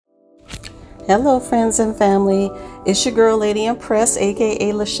Hello friends and family, it's your girl Lady Impress,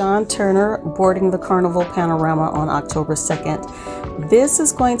 aka LaShawn Turner, boarding the Carnival Panorama on October 2nd. This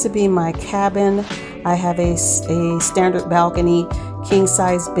is going to be my cabin. I have a standard balcony, king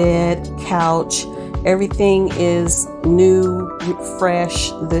size bed, couch. Everything is new,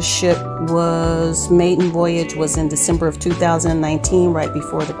 fresh. The ship maiden voyage was in December of 2019, right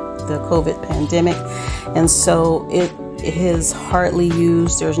before the COVID pandemic. And so it is hardly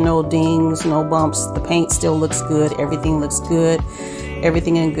used. There's no dings, no bumps. The paint still looks good. Everything looks good.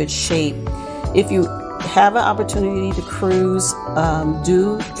 Everything in good shape. If you have an opportunity to cruise,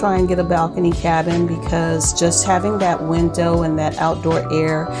 do try and get a balcony cabin, because just having that window and that outdoor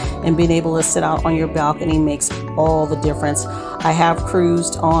air and being able to sit out on your balcony makes all the difference. I have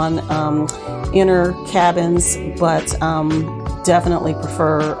cruised on inner cabins, but definitely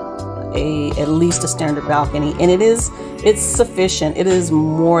prefer at least a standard balcony, and it's sufficient. It is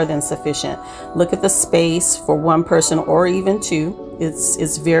more than sufficient. Look at the space for one person or even two.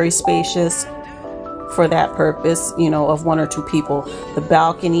 It's very spacious for that purpose, you know, of one or two people. The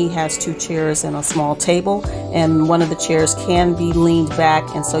balcony has 2 chairs and a small table, and one of the chairs can be leaned back,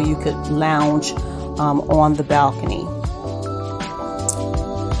 and so you could lounge on the balcony.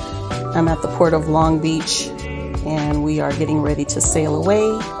 I'm at the port of Long Beach, and we are getting ready to sail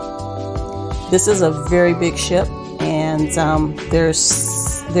away. This is a very big ship, and there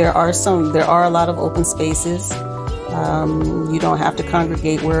are a lot of open spaces. You don't have to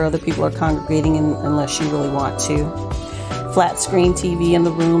congregate where other people are congregating unless you really want to. Flat screen TV in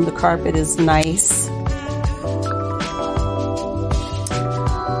the room. The carpet is nice.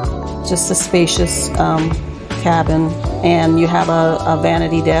 Just a spacious cabin, and you have a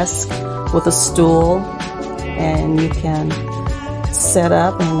vanity desk with a stool, and you can set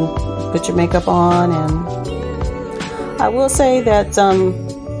up and put your makeup on. And I will say that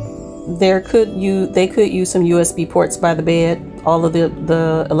they could use some USB ports by the bed. All of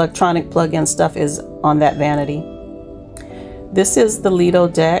the electronic plug-in stuff is on that vanity. This is the Lido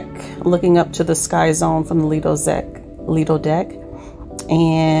deck, looking up to the sky zone from the Lido deck,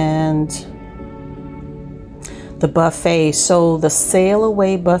 and the buffet. So the sail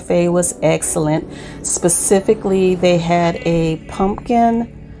away buffet was excellent. Specifically, they had a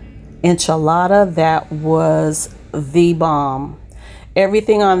pumpkin enchilada that was the bomb.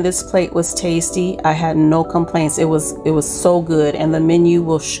 Everything on this plate was tasty. I had no complaints. It was so good, and the menu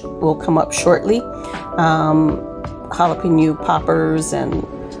will come up shortly. Jalapeno poppers and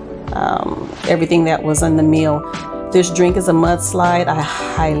everything that was in the meal. This drink is a mudslide. I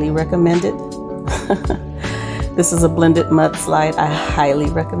highly recommend it. This is a blended mudslide. I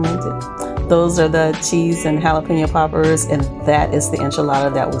highly recommend it. Those are the cheese and jalapeno poppers, and that is the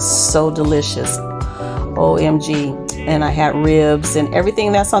enchilada that was so delicious. OMG. And I had ribs and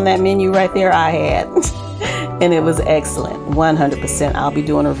everything that's on that menu right there I had. And it was excellent. 100%. I'll be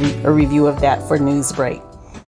doing a review of that for Newsbreak.